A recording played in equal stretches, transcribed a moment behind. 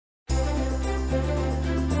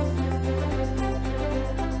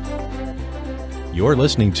You're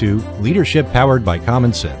listening to Leadership Powered by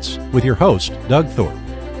Common Sense with your host, Doug Thorpe.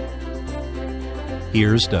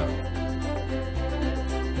 Here's Doug.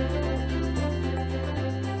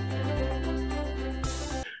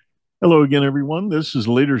 Hello again, everyone. This is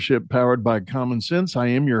Leadership Powered by Common Sense. I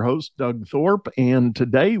am your host, Doug Thorpe, and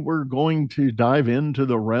today we're going to dive into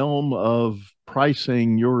the realm of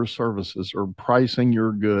pricing your services or pricing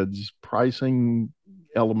your goods, pricing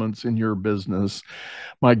elements in your business.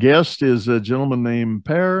 My guest is a gentleman named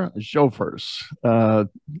Per Joffers.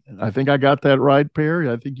 I think I got that right,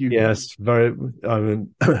 Per. I think you. Yes, very,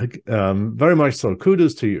 very much so.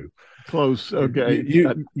 Kudos to you. Close. Okay.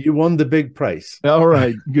 You won the big prize. All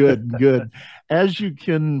right. Good, good. As you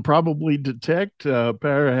can probably detect,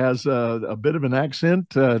 Per has a bit of an accent.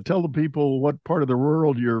 Tell the people what part of the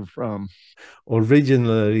world you're from.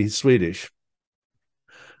 Originally Swedish.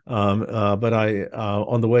 But I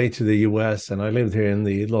on the way to the US, and I lived here in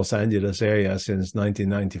the Los Angeles area since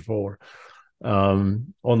 1994.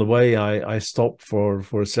 On the way, I stopped for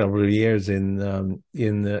several years in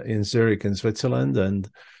Zurich in Switzerland, and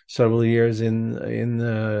several years in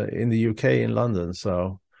the UK in London.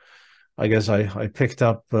 So I guess I picked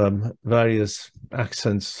up various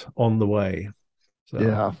accents on the way. So.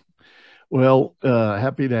 Yeah. Well,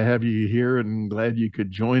 happy to have you here and glad you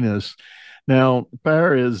could join us. Now,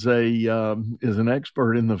 Per is an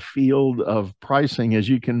expert in the field of pricing, as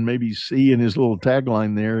you can maybe see in his little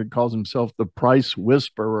tagline there. It calls himself the Price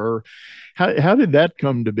Whisperer. How did that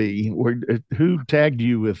come to be? Who tagged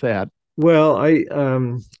you with that? Well,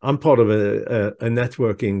 I'm part of a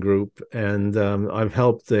networking group, and I've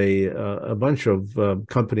helped a bunch of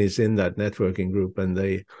companies in that networking group,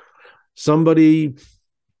 and somebody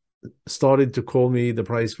started to call me the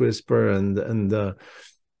Price Whisperer, and the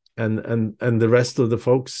rest of the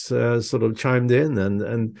folks sort of chimed in,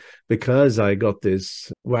 and because I got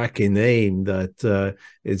this wacky name that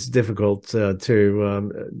it's difficult to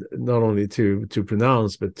not only to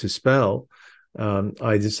pronounce but to spell.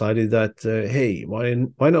 I decided that hey,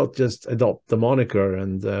 why not just adopt the moniker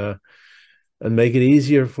and make it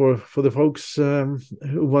easier for the folks who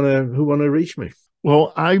wanna reach me.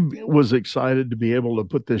 Well, I was excited to be able to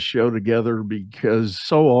put this show together because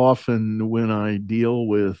so often when I deal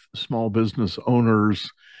with small business owners,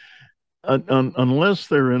 unless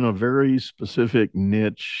they're in a very specific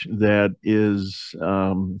niche that is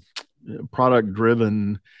product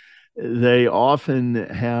driven, they often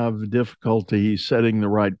have difficulty setting the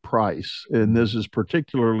right price. And this is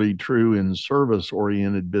particularly true in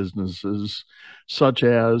service-oriented businesses, such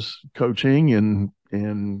as coaching and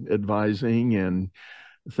advising and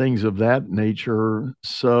things of that nature.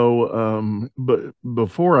 So, but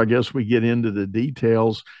before I guess we get into the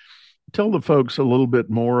details, tell the folks a little bit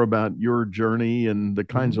more about your journey and the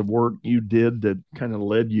kinds of work you did that kind of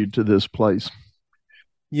led you to this place.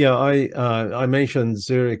 Yeah, I mentioned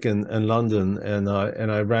Zurich and London, and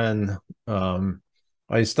I ran I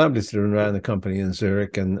established and ran a company in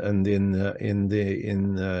Zurich, and in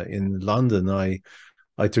London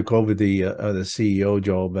I took over the CEO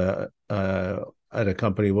job at a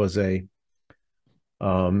company, was a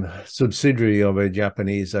subsidiary of a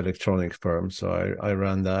Japanese electronics firm. So I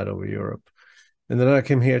ran that over Europe, and then I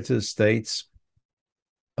came here to the States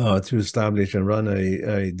to establish and run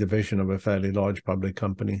a division of a fairly large public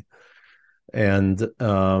company, and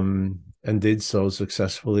did so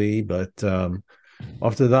successfully. But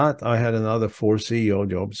after that, I had another 4 CEO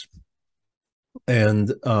jobs,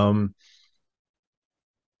 and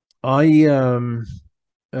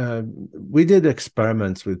we did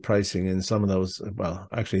experiments with pricing in some of those. Well,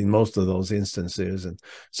 actually, in most of those instances, and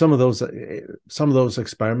some of those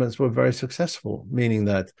experiments were very successful, meaning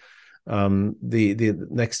that the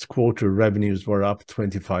next quarter revenues were up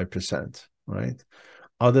 25%, right?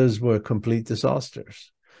 Others were complete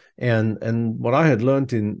disasters. And what I had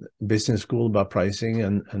learned in business school about pricing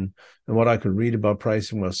and what I could read about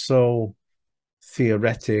pricing was so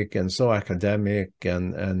theoretic and so academic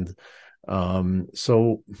and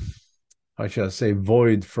so, I shall say,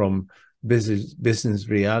 void from business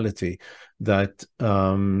reality, that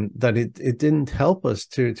it didn't help us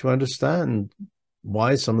to understand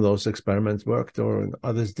why some of those experiments worked or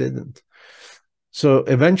others didn't. So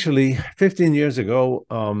eventually, 15 years ago,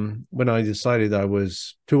 when I decided I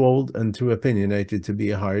was too old and too opinionated to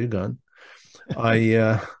be a hired gun,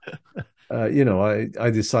 I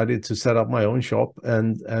decided to set up my own shop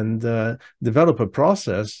and develop a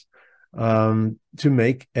process to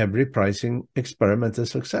make every pricing experiment a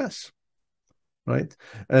success, right?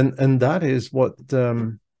 And that is what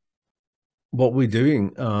we're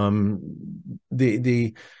doing.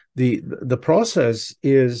 The process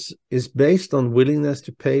is based on willingness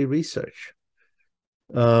to pay research,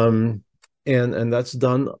 and that's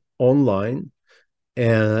done online.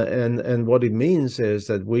 And what it means is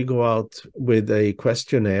that we go out with a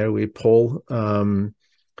questionnaire, we poll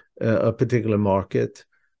a particular market.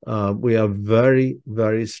 We are very,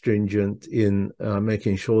 very stringent in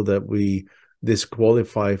making sure that we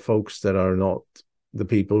disqualify folks that are not the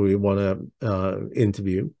people we want to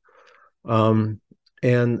interview. And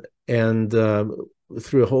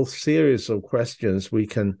through a whole series of questions, we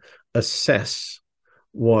can assess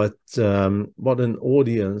what an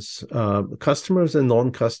audience, customers and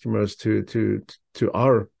non-customers to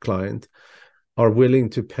our client, are willing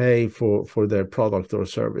to pay for their product or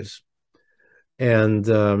service. And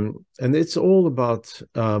it's all about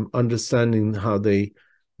understanding how they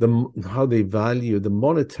value the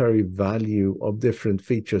monetary value of different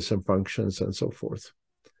features and functions and so forth.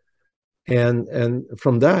 And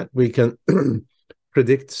from that we can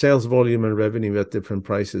predict sales volume and revenue at different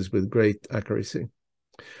prices with great accuracy.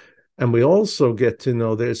 And we also get to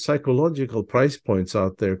know there's psychological price points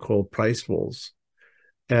out there called price walls.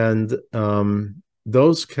 And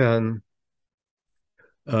those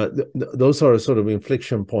are sort of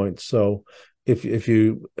inflection points. So if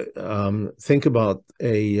you think about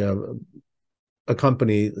a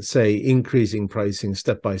company, say, increasing pricing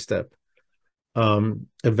step by step,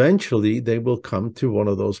 eventually they will come to one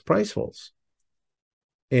of those price walls.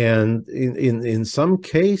 And in some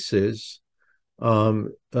cases,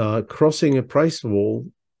 crossing a price wall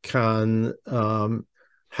can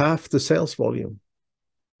half the sales volume,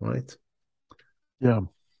 right? Yeah.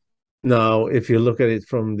 Now, if you look at it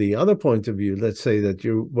from the other point of view, let's say that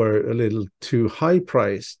you were a little too high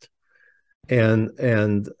priced, and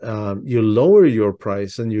you lower your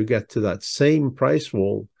price and you get to that same price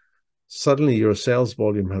wall, suddenly your sales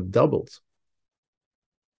volume have doubled.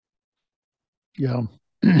 Yeah.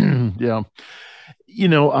 Yeah. You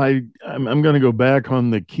know, I'm going to go back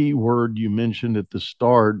on the key word you mentioned at the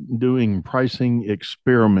start, doing pricing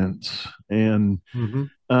experiments. And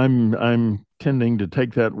I'm tending to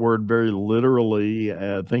take that word very literally,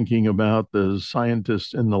 thinking about the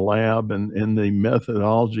scientists in the lab and the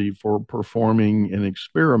methodology for performing an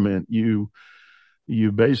experiment. You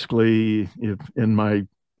basically, if in my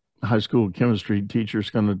high school chemistry teacher's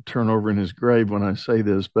going to turn over in his grave when I say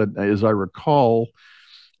this, but as I recall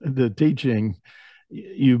the teaching,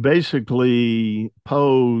 you basically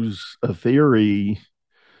pose a theory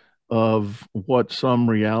of what some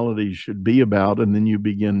reality should be about, and then you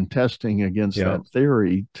begin testing against that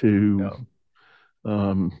theory to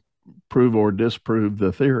prove or disprove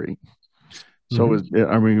the theory. So,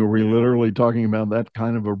 are we literally talking about that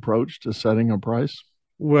kind of approach to setting a price?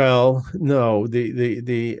 Well, no.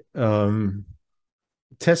 The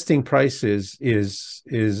testing prices is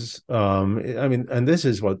I mean, and this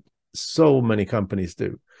is what so many companies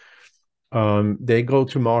do. They go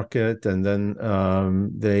to market, and then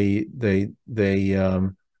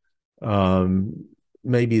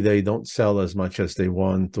maybe they don't sell as much as they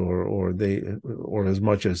want, or as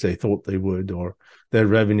much as they thought they would, or their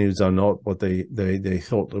revenues are not what they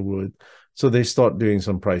thought they would. So they start doing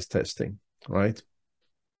some price testing, right?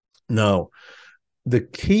 Now, the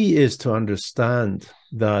key is to understand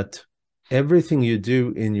that everything you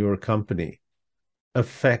do in your company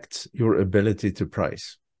affects your ability to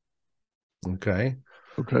price. Okay.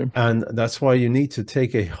 And that's why you need to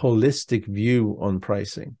take a holistic view on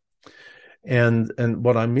pricing. And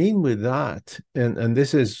what I mean with that, and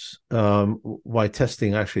this is why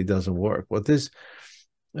testing actually doesn't work. What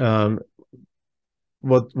I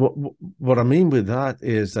mean with that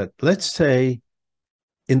is that, let's say,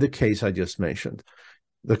 in the case I just mentioned,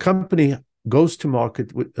 the company goes to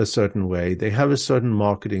market with a certain way. They have a certain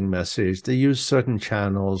marketing message. They use certain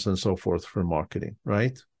channels and so forth for marketing,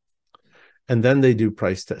 right? And then they do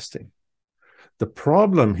price testing. The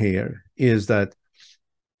problem here is that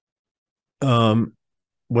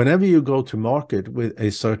whenever you go to market with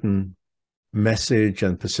a certain message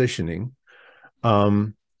and positioning,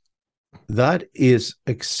 that is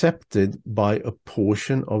accepted by a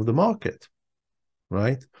portion of the market,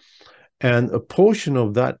 right? And a portion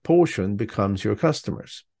of that portion becomes your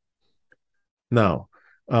customers. Now,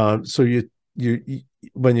 so you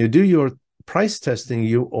when you do your price testing,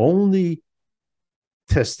 you only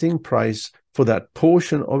testing price for that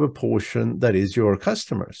portion of a portion that is your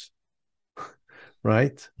customers,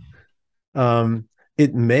 right?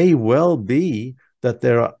 It may well be that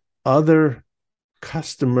there are other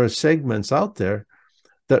customer segments out there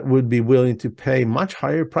that would be willing to pay much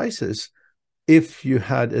higher prices if you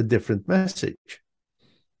had a different message,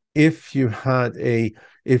 if you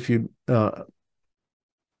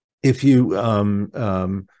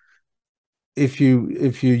if you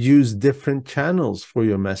use different channels for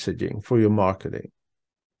your messaging, for your marketing,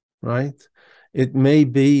 right? It may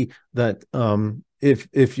be that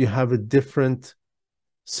if you have a different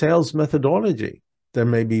sales methodology, there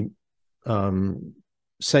may be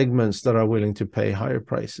segments that are willing to pay higher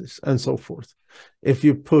prices and so forth. If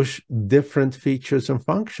you push different features and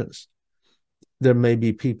functions, there may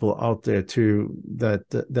be people out there too that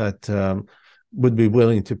would be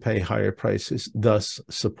willing to pay higher prices, thus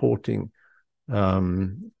supporting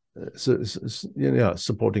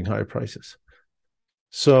supporting higher prices.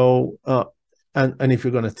 So and if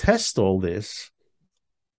you're going to test all this,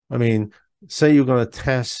 I mean, say you're going to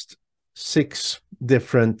test 6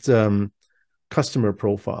 different customer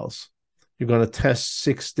profiles. You're going to test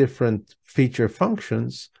 6 different feature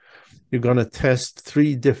functions. You're going to test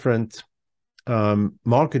 3 different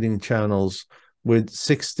marketing channels with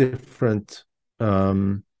 6 different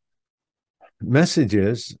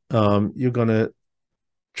messages. You're going to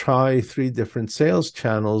try 3 different sales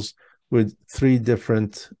channels with 3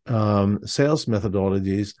 different sales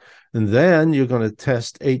methodologies. And then you're going to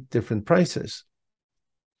test 8 different prices.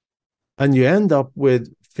 And you end up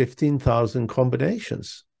with 15,000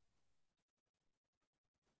 combinations.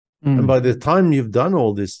 And by the time you've done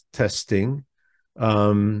all this testing,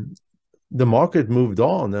 the market moved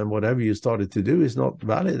on, and whatever you started to do is not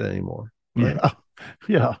valid anymore. Right?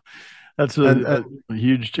 Yeah. That's a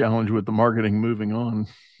huge challenge with the marketing moving on.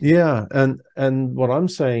 Yeah, and what I'm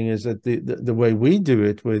saying is that the way we do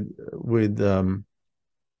it with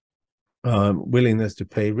willingness to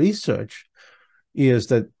pay research is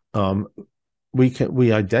that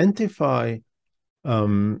we identify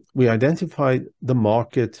the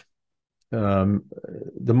market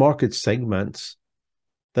segments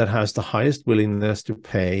that has the highest willingness to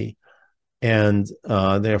pay, and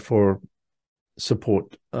therefore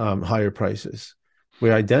support higher prices. We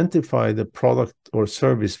identify the product or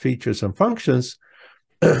service features and functions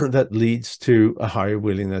that leads to a higher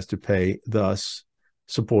willingness to pay, thus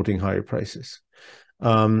supporting higher prices.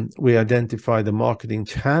 We identify the marketing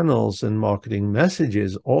channels and marketing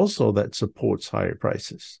messages also that supports higher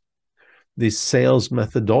prices. The sales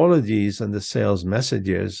methodologies and the sales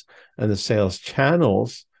messages and the sales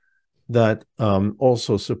channels that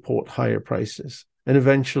also support higher prices. And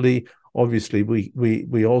eventually, obviously,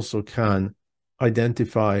 we also can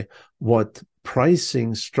identify what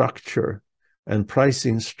pricing structure and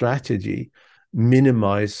pricing strategy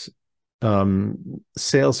minimize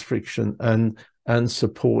sales friction and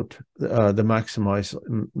support the maximized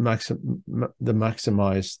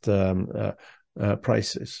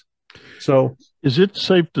prices. So, is it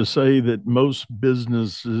safe to say that most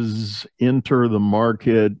businesses enter the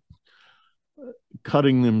market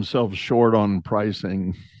cutting themselves short on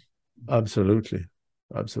pricing? Absolutely.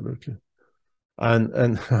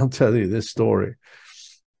 And I'll tell you this story.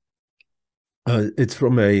 It's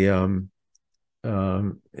from a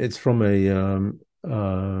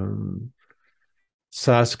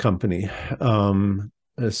SaaS company.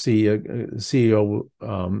 A CEO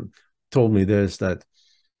told me this, that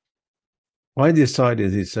I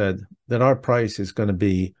decided, he said, that our price is going to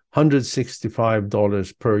be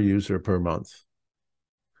 $165 per user per month.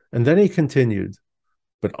 And then he continued,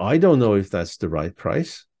 but I don't know if that's the right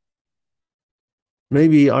price.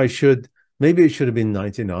 Maybe it should have been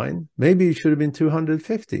 99. Maybe it should have been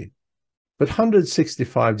 250. But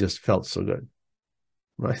 165 just felt so good,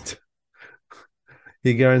 right?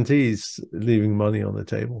 He guarantees leaving money on the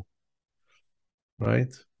table,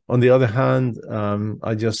 right? On the other hand,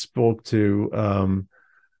 I just spoke to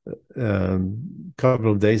a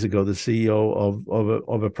couple of days ago the CEO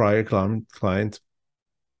of a prior client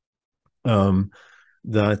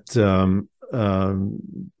that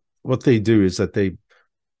what they do is that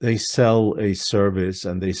they sell a service,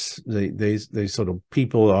 and they sort of,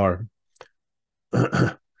 people are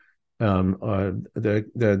their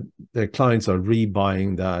clients are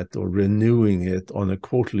rebuying that or renewing it on a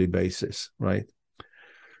quarterly basis, right?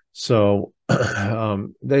 So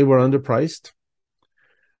they were underpriced,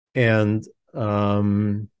 and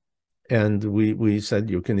we said,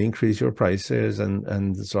 you can increase your prices,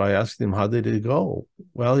 and so I asked him, how did it go?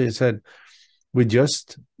 Well, he said, we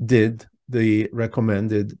just did the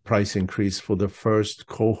recommended price increase for the first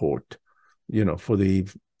cohort, for the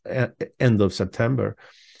end of September,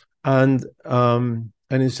 and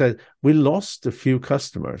he said, we lost a few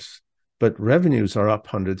customers, but revenues are up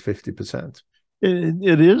 150%.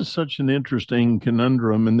 It is such an interesting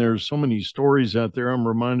conundrum, and there's so many stories out there. I'm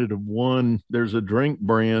reminded of one. There's a drink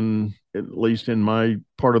brand, at least in my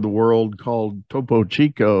part of the world, called Topo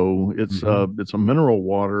Chico. It's a mineral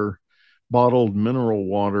water, bottled mineral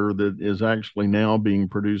water that is actually now being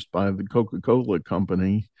produced by the Coca-Cola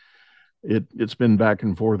company. It's been back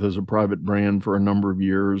and forth as a private brand for a number of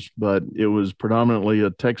years, but it was predominantly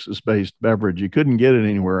a Texas-based beverage. You couldn't get it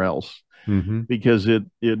anywhere else because it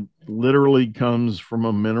literally comes from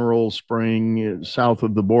a mineral spring south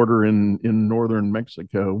of the border in northern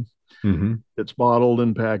Mexico. It's bottled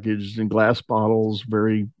and packaged in glass bottles,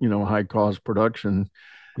 very high cost production.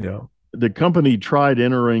 Yeah. The company tried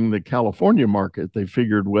entering the California market. They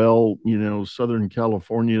figured, well, Southern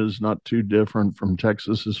California is not too different from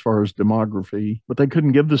Texas as far as demography, but they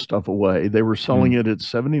couldn't give the stuff away. They were selling it at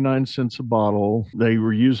 79 cents a bottle. They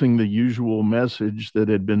were using the usual message that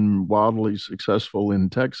had been wildly successful in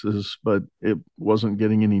Texas, but it wasn't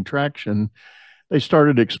getting any traction. They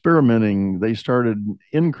started experimenting. They started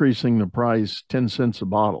increasing the price 10 cents a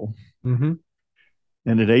bottle. And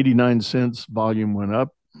at 89 cents, volume went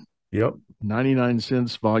up. Yep. 99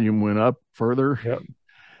 cents, volume went up further. Yep.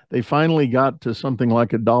 They finally got to something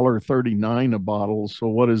like $1.39 a bottle. So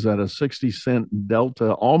what is that? A 60-cent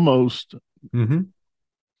delta, almost. Do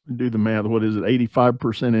the math. What is it?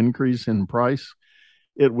 85% increase in price.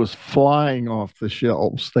 It was flying off the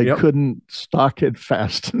shelves. They couldn't stock it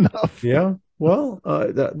fast enough. Yeah. Well,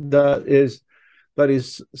 that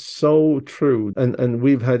is so true. And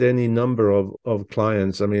we've had any number of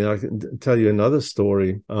clients. I mean, I can tell you another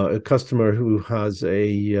story. A customer who has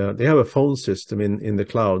they have a phone system in the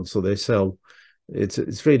cloud. So they sell,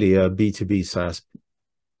 it's really a B2B SaaS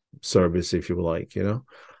service, if you like,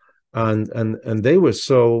 and they were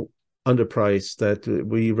so underpriced that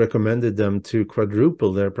we recommended them to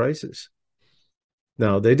quadruple their prices.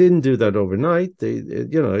 Now, they didn't do that overnight.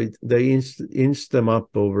 They inched them up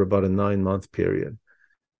over about a 9-month period.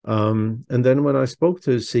 And then when I spoke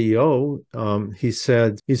to the CEO, he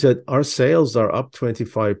said, our sales are up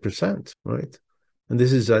 25%, right? And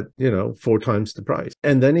this is at, 4 times the price.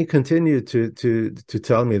 And then he continued to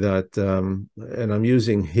tell me that, and I'm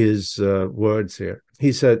using his words here.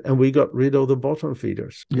 He said, and we got rid of the bottom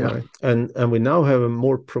feeders. Yeah. Right? And we now have a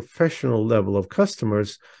more professional level of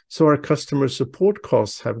customers. So our customer support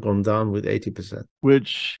costs have gone down with 80%.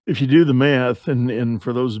 Which, if you do the math, and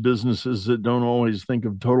for those businesses that don't always think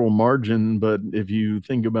of total margin, but if you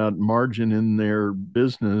think about margin in their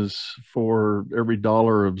business for every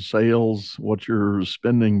dollar of sales, what you're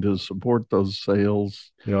spending to support those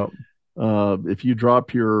sales. Yeah. If you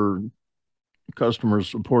drop your customer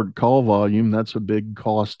support call volume, that's a big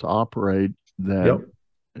cost to operate that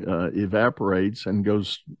evaporates and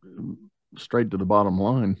goes straight to the bottom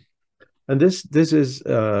line. And this was,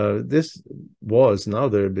 now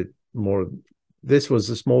they're a bit more, this was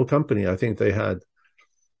a small company. I think they had,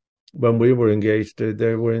 when we were engaged,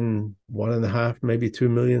 they were in $1.5, maybe $2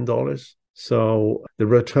 million. So the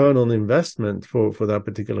return on investment for that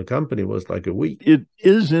particular company was like a week. It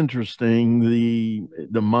is interesting, the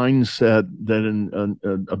mindset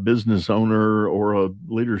that a business owner or a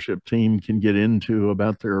leadership team can get into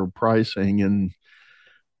about their pricing. And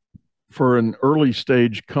for an early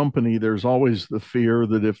stage company, there's always the fear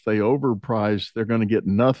that if they overprice, they're going to get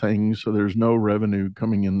nothing. So there's no revenue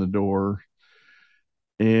coming in the door.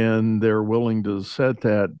 And they're willing to set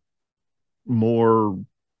that more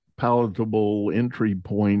palatable entry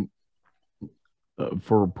point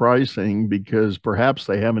for pricing, because perhaps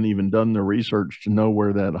they haven't even done the research to know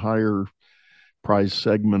where that higher price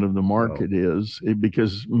segment of the market is.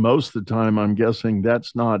 Because most of the time, I'm guessing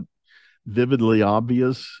that's not vividly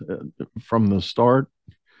obvious from the start.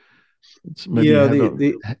 It's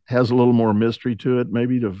maybe has a little more mystery to it,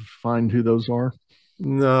 maybe, to find who those are.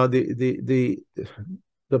 No, the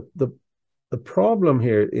problem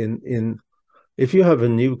here in if you have a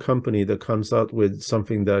new company that comes out with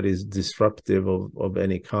something that is disruptive of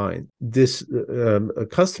any kind, this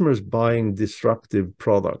customers buying disruptive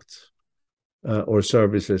products or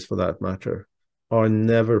services, for that matter, are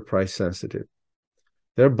never price sensitive.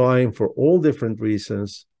 They're buying for all different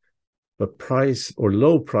reasons, but price or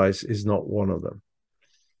low price is not one of them.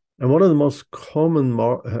 And one of the most common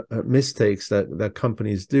mistakes that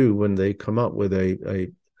companies do when they come up with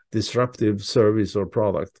a disruptive service or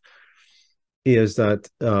product is that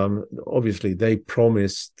obviously they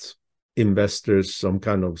promised investors some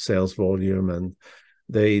kind of sales volume, and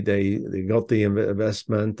they got the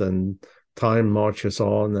investment, and time marches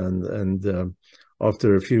on, and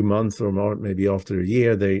after a few months or more, maybe after a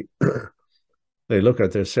year, they look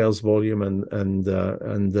at their sales volume and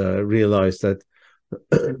realize that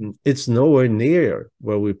it's nowhere near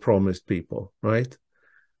where we promised people, right?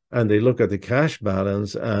 And they look at the cash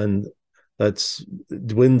balance, and that's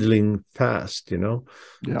dwindling fast,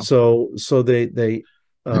 Yeah. So they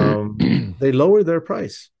lower their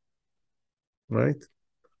price, right?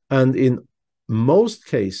 And in most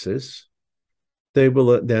cases, they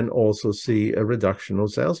will then also see a reduction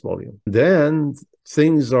of sales volume. Then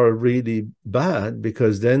things are really bad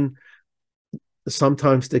because then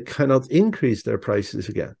sometimes they cannot increase their prices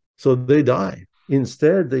again. So they die.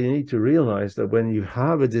 Instead, they need to realize that when you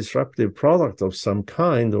have a disruptive product of some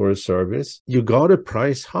kind or a service, you got to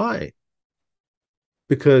price high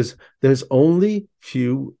because there's only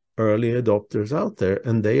few early adopters out there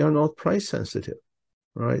and they are not price sensitive.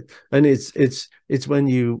 Right, and it's when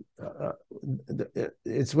you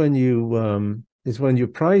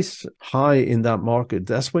price high in that market,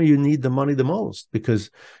 that's when you need the money the most,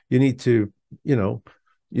 because you need to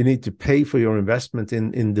pay for your investment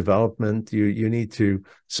in development. You need to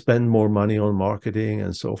spend more money on marketing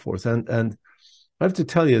and so forth. And I have to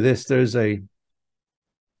tell you this: in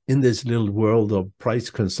this little world of price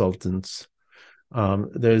consultants,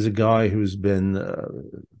 there's a guy who's been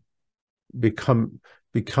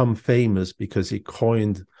become famous because he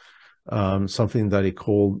coined something that he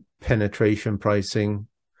called penetration pricing,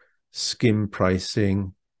 skim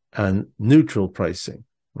pricing, and neutral pricing,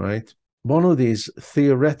 right? One of these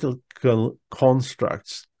theoretical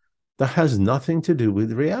constructs that has nothing to do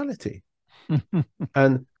with reality.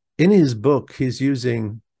 And in his book, he's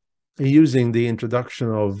using the introduction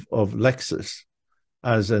of Lexus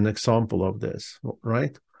as an example of this,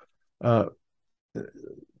 right?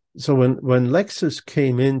 So when Lexus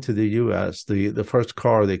came into the US, the first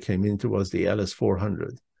car they came into was the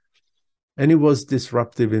LS400. And it was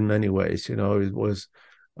disruptive in many ways. It was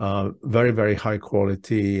very, very high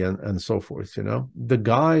quality and so forth. The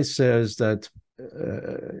guy says that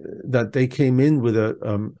they came in with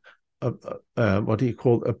a what he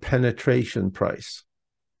called a penetration price,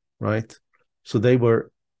 right? So they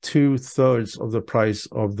were 2/3 of the price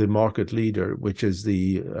of the market leader, which is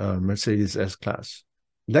the Mercedes S-Class.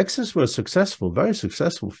 Lexus was successful, very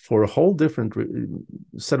successful, for a whole different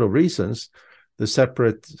set of reasons, the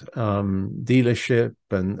separate dealership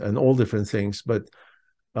and all different things. But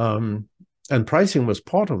and pricing was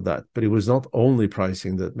part of that, but it was not only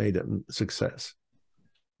pricing that made it a success.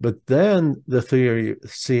 But then the theory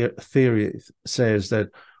says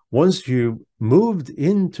that once you moved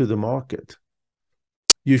into the market,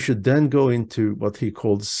 you should then go into what he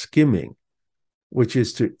called skimming, which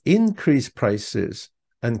is to increase prices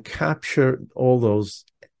and capture all those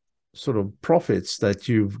sort of profits that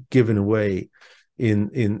you've given away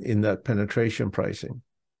in that penetration pricing.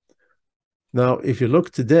 Now, if you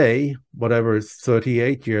look today, whatever,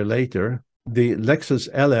 38 years later, the Lexus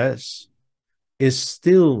LS is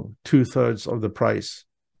still 2/3 of the price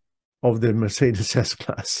of the Mercedes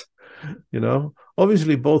S-Class.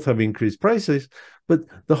 Obviously both have increased prices, but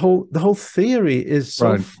the whole theory is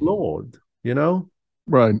so flawed.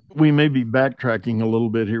 Right. We may be backtracking a little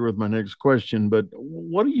bit here with my next question, but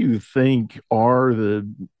what do you think are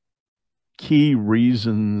the key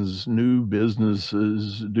reasons new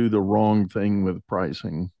businesses do the wrong thing with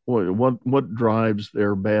pricing? What drives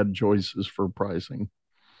their bad choices for pricing?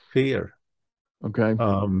 Fear. Okay.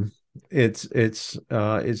 It's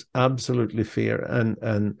absolutely fear,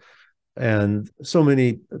 and so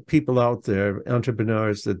many people out there,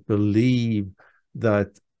 entrepreneurs, that believe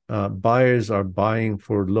that buyers are buying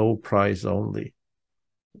for low price only,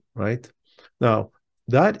 right? Now,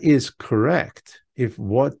 that is correct if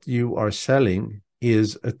what you are selling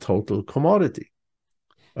is a total commodity.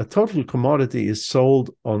 A total commodity is sold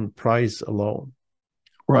on price alone.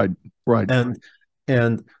 Right.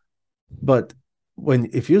 But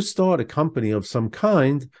if you start a company of some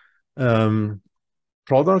kind,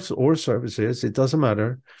 products or services, it doesn't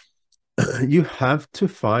matter, you have to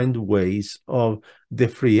find ways of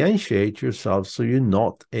differentiate yourself so you're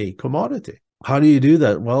not a commodity. How do you do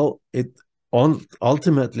that? Well, it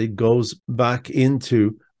ultimately goes back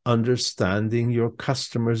into understanding your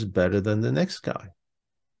customers better than the next guy.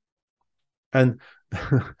 And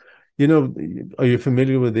are you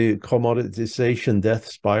familiar with the commoditization death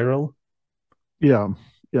spiral? Yeah.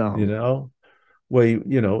 Where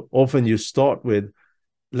often you start with,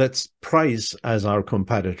 let's price as our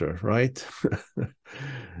competitor, right?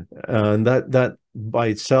 And that by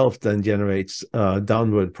itself then generates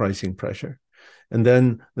downward pricing pressure. And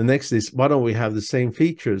then the next is, why don't we have the same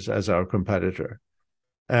features as our competitor?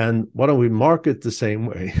 And why don't we market the same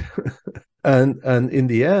way? and in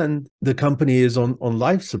the end, the company is on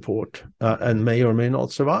life support and may or may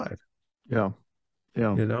not survive. Yeah.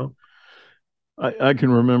 I can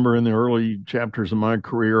remember in the early chapters of my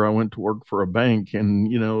career, I went to work for a bank, and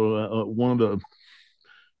one of the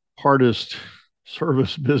hardest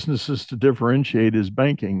service businesses to differentiate is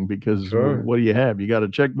banking, because what do you have? You got a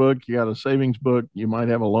checkbook, you got a savings book, you might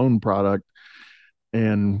have a loan product,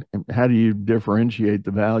 and how do you differentiate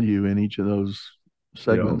the value in each of those Yeah.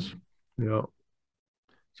 segments? Yeah.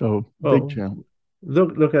 So big Well, challenge.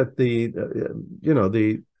 look at the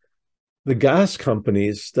the gas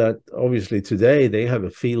companies that obviously today they have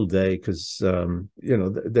a field day because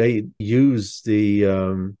they use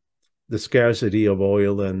the scarcity of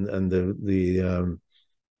oil and the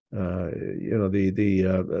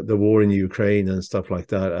war in Ukraine and stuff like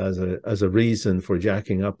that as a reason for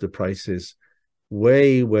jacking up the prices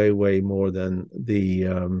way more than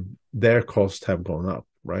their costs have gone up,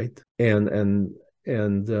 right? And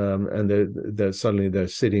they're suddenly they're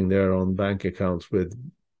sitting there on bank accounts with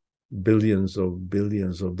billions of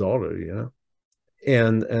dollars,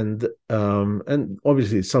 and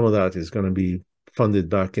obviously some of that is going to be funded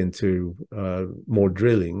back into more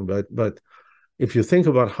drilling, but if you think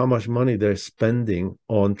about how much money they're spending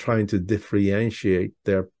on trying to differentiate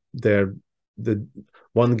the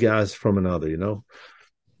one gas from another,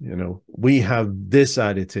 we have this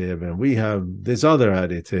additive and we have this other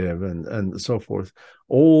additive and so forth,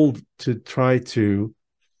 all to try to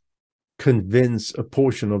convince a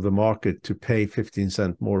portion of the market to pay 15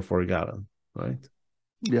 cents more for a gallon, right?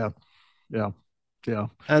 Yeah.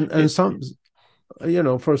 And some,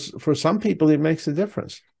 for some people it makes a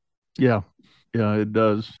difference. Yeah, it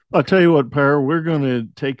does. I'll tell you what, Per, we're going to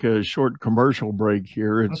take a short commercial break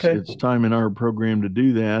here. It's time in our program to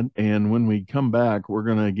do that, and when we come back, we're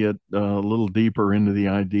going to get a little deeper into the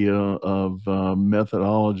idea of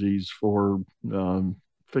methodologies for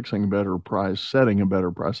fixing a better price, setting a better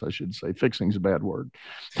price, I should say. Fixing is a bad word.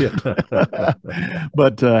 Yeah.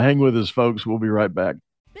 But hang with us, folks. We'll be right back.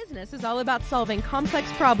 Business is all about solving complex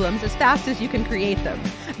problems as fast as you can create them.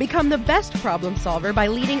 Become the best problem solver by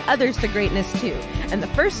leading others to greatness too. And the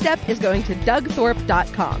first step is going to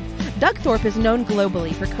DougThorpe.com. Doug Thorpe is known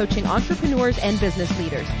globally for coaching entrepreneurs and business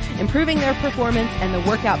leaders, improving their performance and the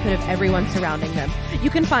work output of everyone surrounding them. You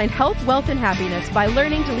can find health, wealth, and happiness by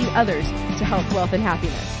learning to lead others to health, wealth, and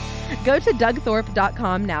happiness. Go to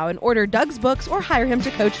DougThorpe.com now and order Doug's books or hire him to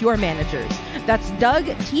coach your managers. That's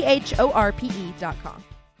DougThorpe.com.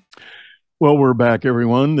 Well, we're back,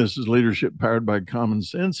 everyone. This is Leadership Powered by Common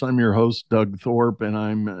Sense. I'm your host, Doug Thorpe, and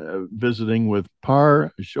I'm visiting with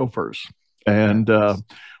Par Chauffeurs. And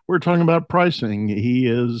we're talking about pricing. He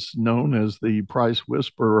is known as the Price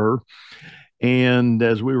Whisperer. And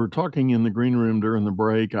as we were talking in the green room during the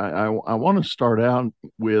break, I want to start out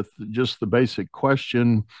with just the basic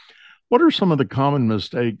question. What are some of the common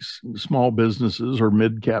mistakes small businesses or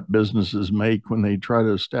mid-cap businesses make when they try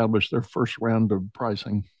to establish their first round of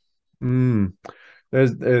pricing?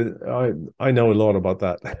 There's I know a lot about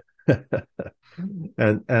that.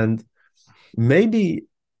 and maybe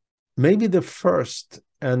the first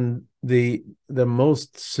and the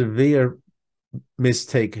most severe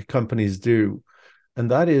mistake companies do, and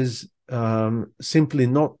that is simply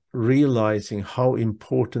not realizing how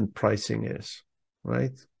important pricing is,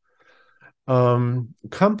 right?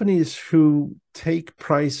 Companies who take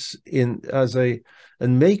price in as a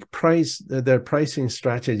and make price their pricing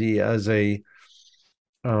strategy as a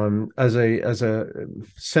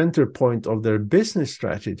center point of their business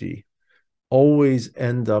strategy always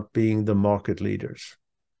end up being the market leaders.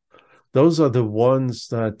 Those are the ones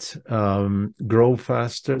that grow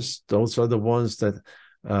fastest. Those are the ones that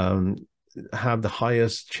have the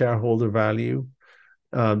highest shareholder value.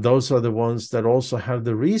 Those are the ones that also have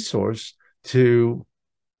the resource to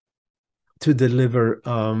deliver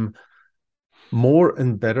more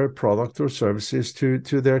and better product or services to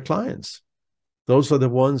their clients. Those are the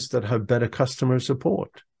ones that have better customer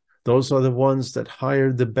support. Those are the ones that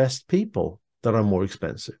hire the best people that are more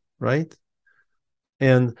expensive, right?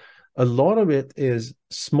 And a lot of it is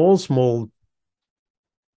small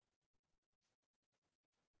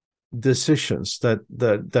decisions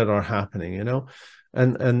that are happening, and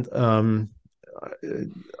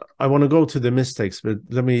I want to go to the mistakes, but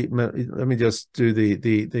let me just do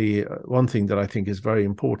the one thing that I think is very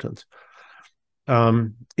important.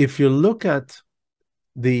 If you look at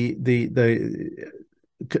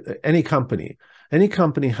any company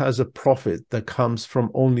has a profit that comes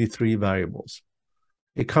from only three variables.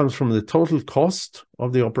 It comes from the total cost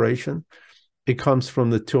of the operation, it comes from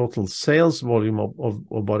the total sales volume of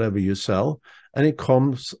whatever you sell, and it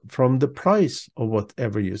comes from the price of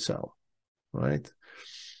whatever you sell, right?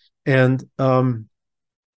 And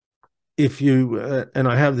if you and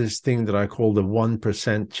I have this thing that I call the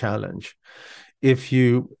 1% challenge. If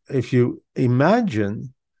you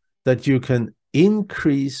imagine that you can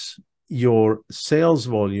increase your sales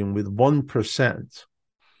volume with 1%,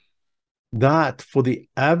 that for the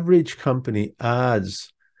average company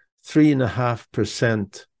adds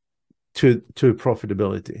 3.5% to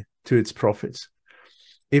profitability, to its profits.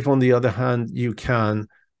 If, on the other hand, you can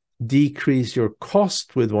decrease your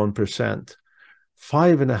cost with 1%,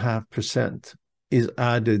 5.5% is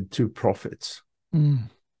added to profits.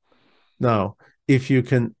 Now, if you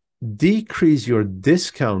can decrease your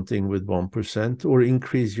discounting with 1% or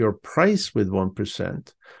increase your price with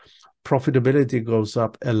 1%, profitability goes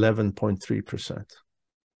up 11.3%.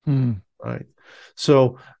 Right?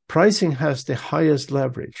 So pricing has the highest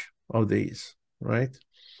leverage of these, right?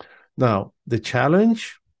 Now, the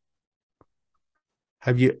challenge,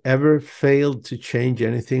 have you ever failed to change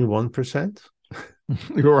anything 1%?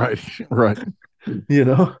 Right. You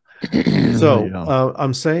know? So Yeah.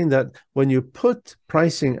 I'm saying that when you put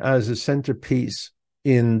pricing as a centerpiece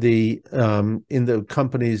in the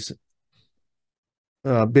company's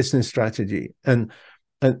business strategy, and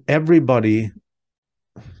everybody,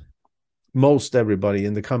 most everybody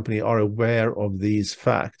in the company are aware of these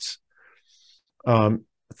facts,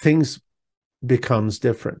 things becomes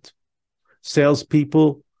different.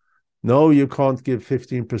 Salespeople, no, you can't give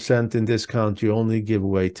 15% in discount, you only give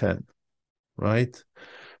away 10, right?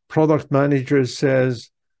 Product manager says,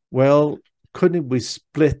 well, couldn't we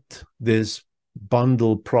split this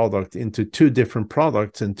bundle product into 2 different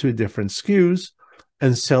products and 2 different SKUs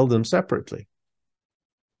and sell them separately,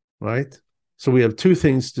 right? So we have 2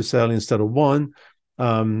 things to sell instead of 1,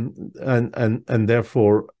 and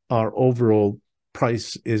therefore our overall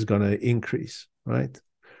price is going to increase, right?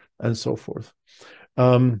 And so forth.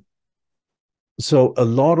 So a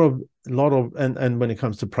lot of, and when it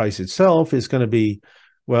comes to price itself, it's going to be,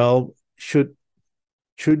 well, should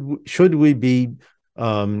we be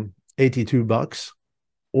 $82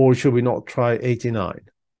 or should we not try 89,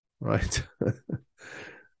 right?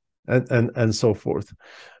 and so forth.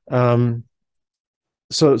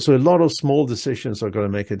 So a lot of small decisions are going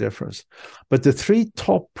to make a difference. But the 3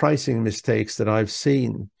 top pricing mistakes that I've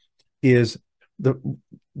seen is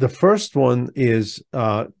the first one is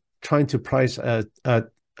trying to price as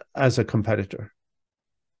a competitor,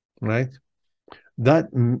 right?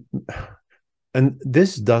 And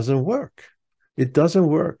this doesn't work. It doesn't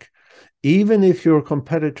work. Even if your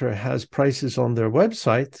competitor has prices on their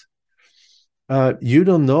website, you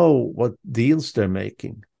don't know what deals they're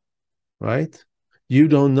making, right? You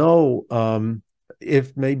don't know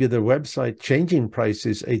if maybe their website changing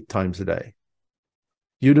prices 8 times a day.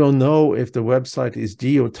 You don't know if the website is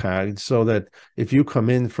geotagged so that if you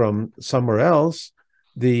come in from somewhere else,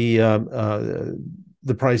 the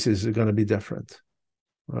prices are going to be different,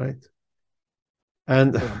 right?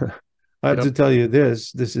 And I have to tell you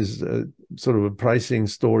this is sort of a pricing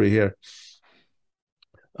story here.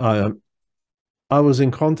 I was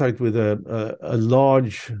in contact with a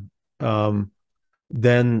large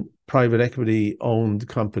then private equity owned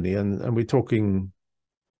company, and we're talking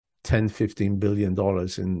 $10-15 billion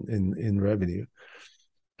in revenue,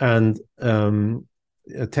 and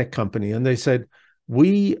a tech company, and they said,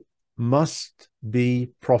 we must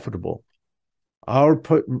be profitable. Our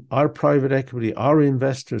private equity, our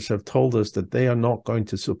investors have told us that they are not going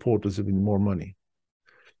to support us with more money,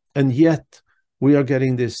 and yet we are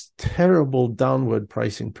getting this terrible downward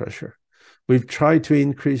pricing pressure. We've tried to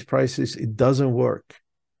increase prices, it doesn't work.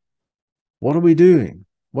 What are we doing?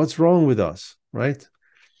 What's wrong with us, right?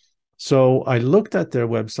 So I looked at their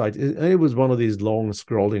website. It was one of these long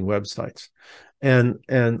scrolling websites, and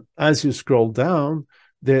as you scroll down,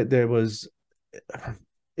 there was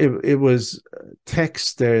it was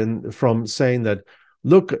text there from saying that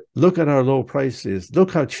look at our low prices,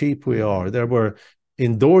 look how cheap we are. There were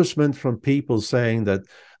endorsements from people saying that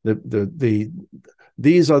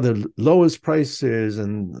these are the lowest prices,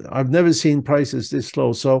 and I've never seen prices this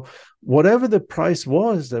low. So whatever the price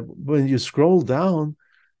was, that when you scroll down,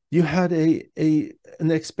 you had an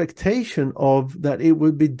expectation of that it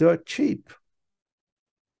would be dirt cheap,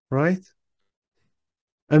 right?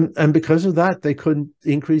 And because of that, they couldn't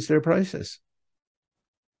increase their prices.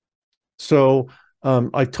 So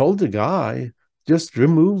I told the guy, just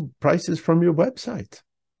remove prices from your website.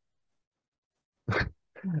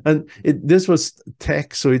 And this was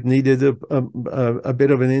tech, so it needed a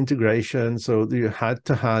bit of an integration. So you had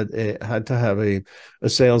to have a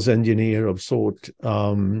sales engineer of sort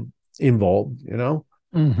involved, you know.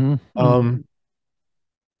 And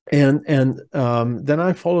then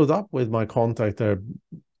I followed up with my contact there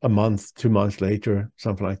a month, 2 months later,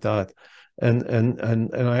 something like that. And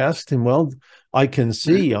I asked him, well, I can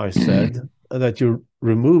see, I said, that you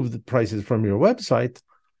removed the prices from your website.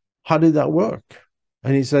 How did that work?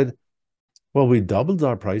 And he said, well, we doubled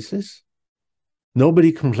our prices.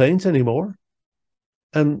 Nobody complains anymore.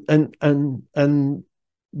 And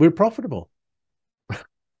we're profitable.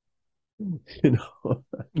 you know.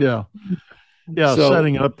 Yeah. Yeah, So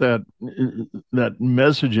setting up that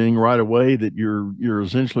messaging right away that you're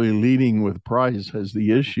essentially leading with price has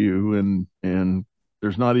the issue, and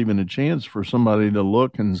there's not even a chance for somebody to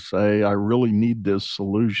look and say, I really need this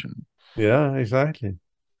solution. yeah, exactly.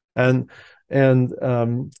 And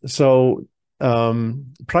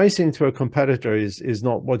pricing to a competitor is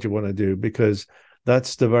not what you want to do, because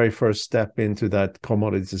that's the very first step into that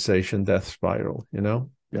commoditization death spiral, you know.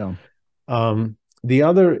 Yeah. The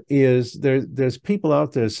other is there's people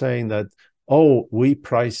out there saying that, oh, we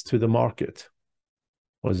price to the market.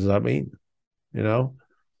 What does that mean? You know,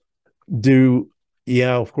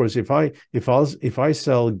 yeah, of course, if I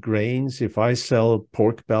sell grains, if I sell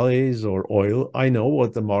pork bellies or oil, I know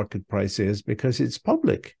what the market price is because it's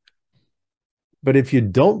public. But if you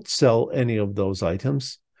don't sell any of those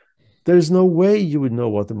items, there's no way you would know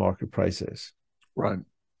what the market price is. Right.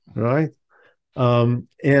 Right. And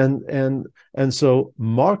so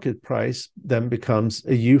market price then becomes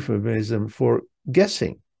a euphemism for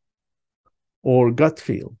guessing or gut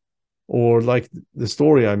feel, or like the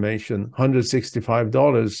story I mentioned,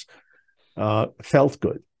 $165 felt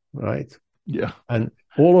good, right? Yeah. And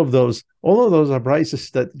all of those are prices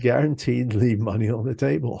that guaranteed leave money on the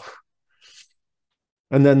table.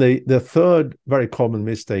 And then the third very common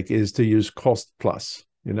mistake is to use cost plus,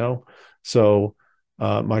 you know. So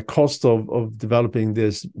my cost of developing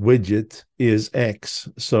this widget is X,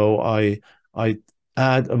 so I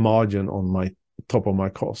add a margin on my top of my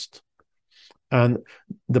cost. And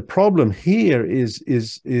the problem here is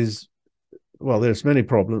well, there's many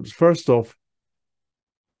problems. First off,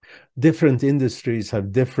 different industries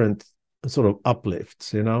have different sort of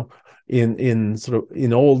uplifts, you know. In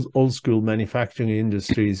old school manufacturing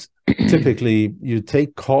industries, typically you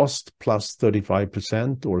take cost plus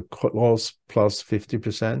 35% or cost plus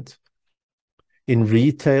 50%. In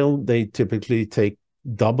retail, they typically take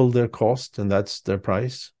double their cost, and that's their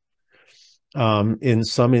price. In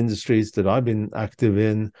some industries that I've been active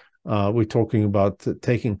in, we're talking about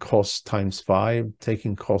taking cost times 5,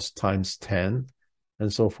 taking cost times 10,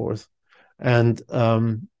 and so forth. And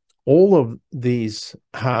all of these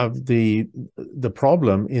have the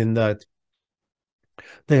problem in that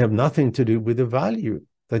they have nothing to do with the value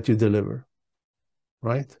that you deliver,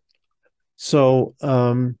 right? So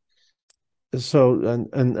and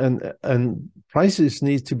prices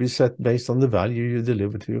need to be set based on the value you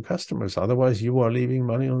deliver to your customers. Otherwise, you are leaving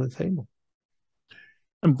money on the table.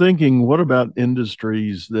 I'm thinking, what about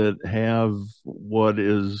industries that have what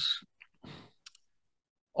is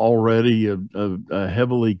already a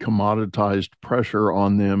heavily commoditized pressure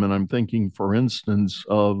on them? And I'm thinking, for instance,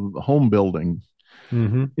 of home building.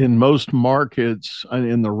 Mm-hmm. In most markets,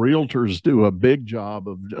 and the realtors do a big job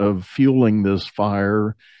of fueling this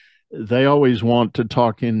fire, they always want to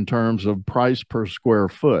talk in terms of price per square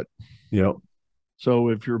foot. Yeah. So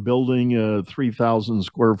if you're building a 3,000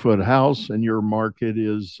 square foot house and your market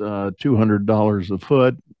is $200 a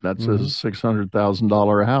foot, that's a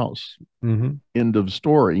 $600,000 house. Mm-hmm. End of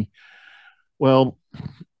story. Well,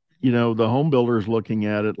 you know, the home builder is looking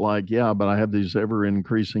at it like, yeah, but I have these ever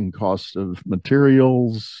increasing costs of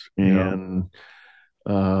materials, and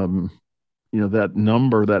you know, that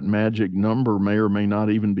number, that magic number, may or may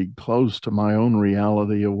not even be close to my own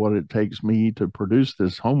reality of what it takes me to produce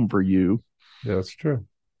this home for you. Yeah, that's true.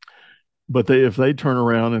 But if they turn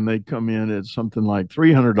around and they come in at something like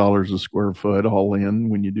 $300 a square foot all in,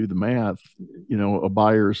 when you do the math, you know, a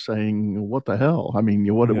buyer's saying, what the hell? I mean,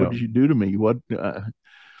 what did you do to me? What?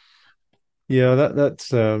 Yeah,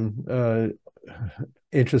 that's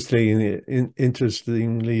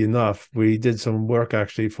interestingly enough, we did some work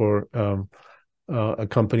actually for a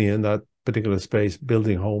company in that particular space,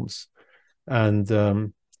 building homes, and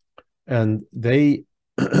they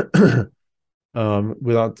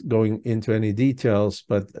without going into any details,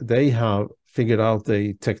 but they have figured out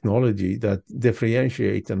the technology that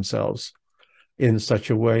differentiate themselves in such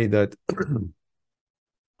a way that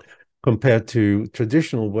compared to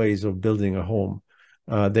traditional ways of building a home,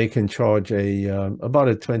 they can charge about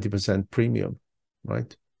a 20% premium,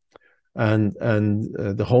 right? And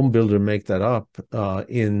the home builder make that up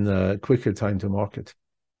in quicker time to market,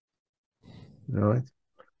 right?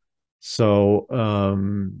 So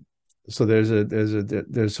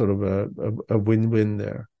there's sort of a win-win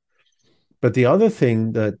there. But the other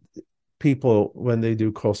thing that people, when they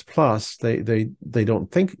do cost plus, they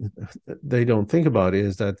don't think about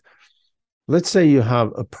is that, let's say you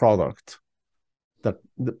have a product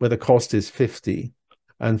where the cost is 50,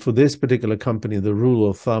 and for this particular company, the rule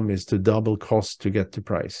of thumb is to double cost to get to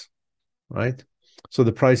price, right? So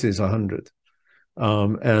the price is 100.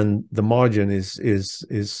 and the margin is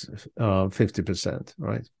 50%,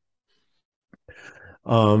 right?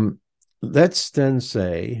 Let's then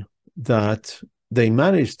say that they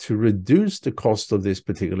managed to reduce the cost of this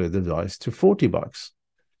particular device to $40.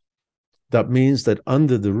 That means that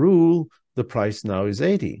under the rule, the price now is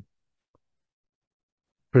 80.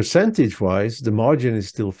 Percentage-wise, the margin is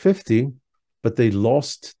still 50, but they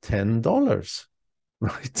lost $10,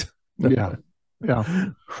 right? Yeah.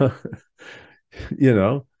 You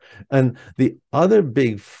know, and the other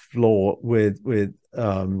big flaw with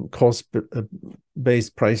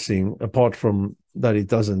cost-based pricing, apart from that it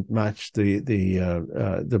doesn't match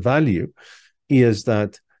the value, is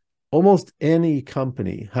that almost any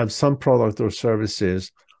company have some product or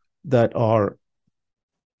services that are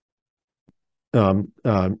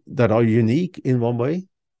unique in one way,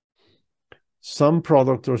 some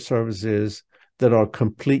product or services that are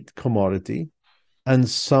complete commodity, and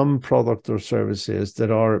some product or services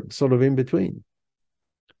that are sort of in between.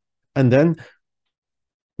 And then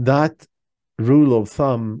that rule of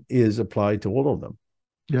thumb is applied to all of them.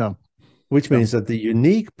 Yeah. Which means that the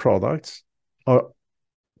unique products are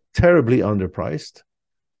terribly underpriced.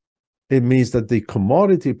 It means that the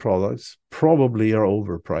commodity products probably are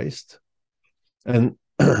overpriced. And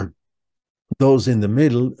those in the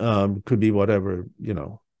middle could be whatever, you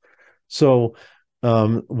know. So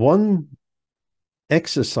one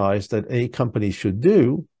exercise that a company should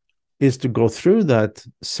do is to go through that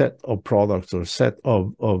set of products or set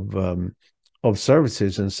of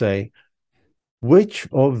services and say, which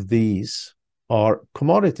of these are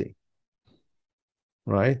commodity,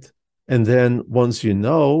 right? And then once you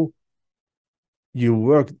know, you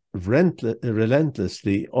work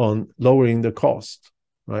relentlessly on lowering the cost,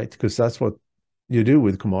 right? Because that's what you do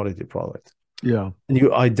with commodity product. Yeah. And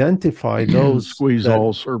you identify those. Squeeze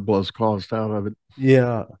all surplus cost out of it.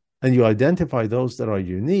 Yeah. And you identify those that are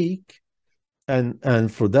unique.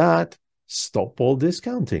 And for that, stop all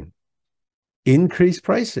discounting. Increase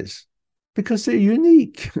prices because they're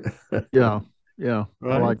unique. Yeah. Right?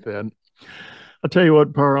 I like that. I'll tell you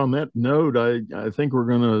what, Per, on that note, I think we're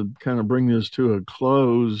going to kind of bring this to a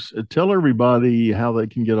close. Tell everybody how they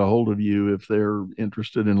can get a hold of you if they're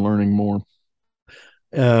interested in learning more.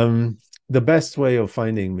 The best way of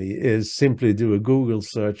finding me is simply do a Google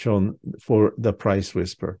search for The Price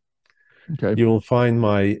Whisperer. Okay. You will find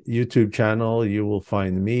my YouTube channel. You will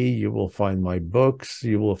find me. You will find my books.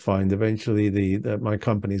 You will find eventually my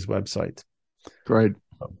company's website. Great.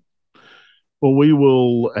 Well, we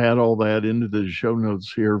will add all that into the show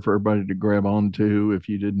notes here for everybody to grab onto if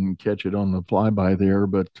you didn't catch it on the flyby there.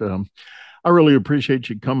 But I really appreciate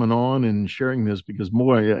you coming on and sharing this because,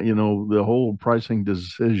 boy, you know, the whole pricing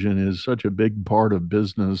decision is such a big part of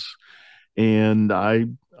business. And I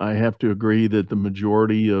have to agree that the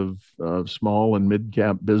majority of small and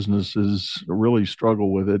mid-cap businesses really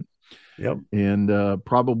struggle with it. Yep. And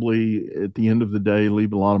probably at the end of the day,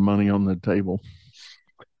 leave a lot of money on the table.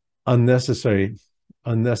 Unnecessary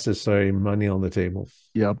money on the table.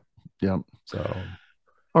 Yep. So,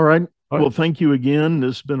 all right. Well, thank you again.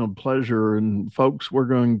 This has been a pleasure. And folks, we're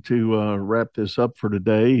going to wrap this up for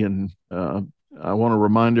today. And I want to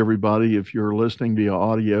remind everybody, if you're listening via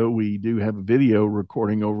audio, we do have a video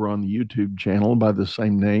recording over on the YouTube channel by the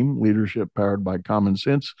same name, Leadership Powered by Common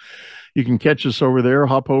Sense. You can catch us over there,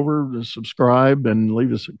 hop over, subscribe, and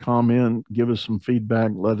leave us a comment, give us some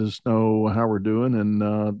feedback, let us know how we're doing,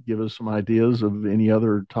 and give us some ideas of any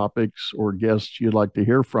other topics or guests you'd like to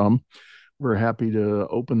hear from. We're happy to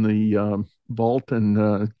open the vault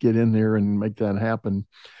and get in there and make that happen.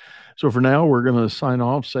 So for now, we're going to sign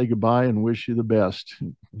off, say goodbye, and wish you the best.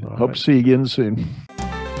 Hope to see you again soon.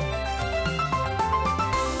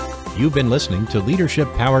 You've been listening to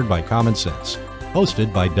Leadership Powered by Common Sense,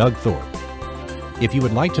 hosted by Doug Thorpe. If you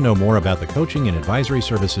would like to know more about the coaching and advisory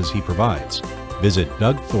services he provides, visit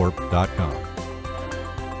DougThorpe.com.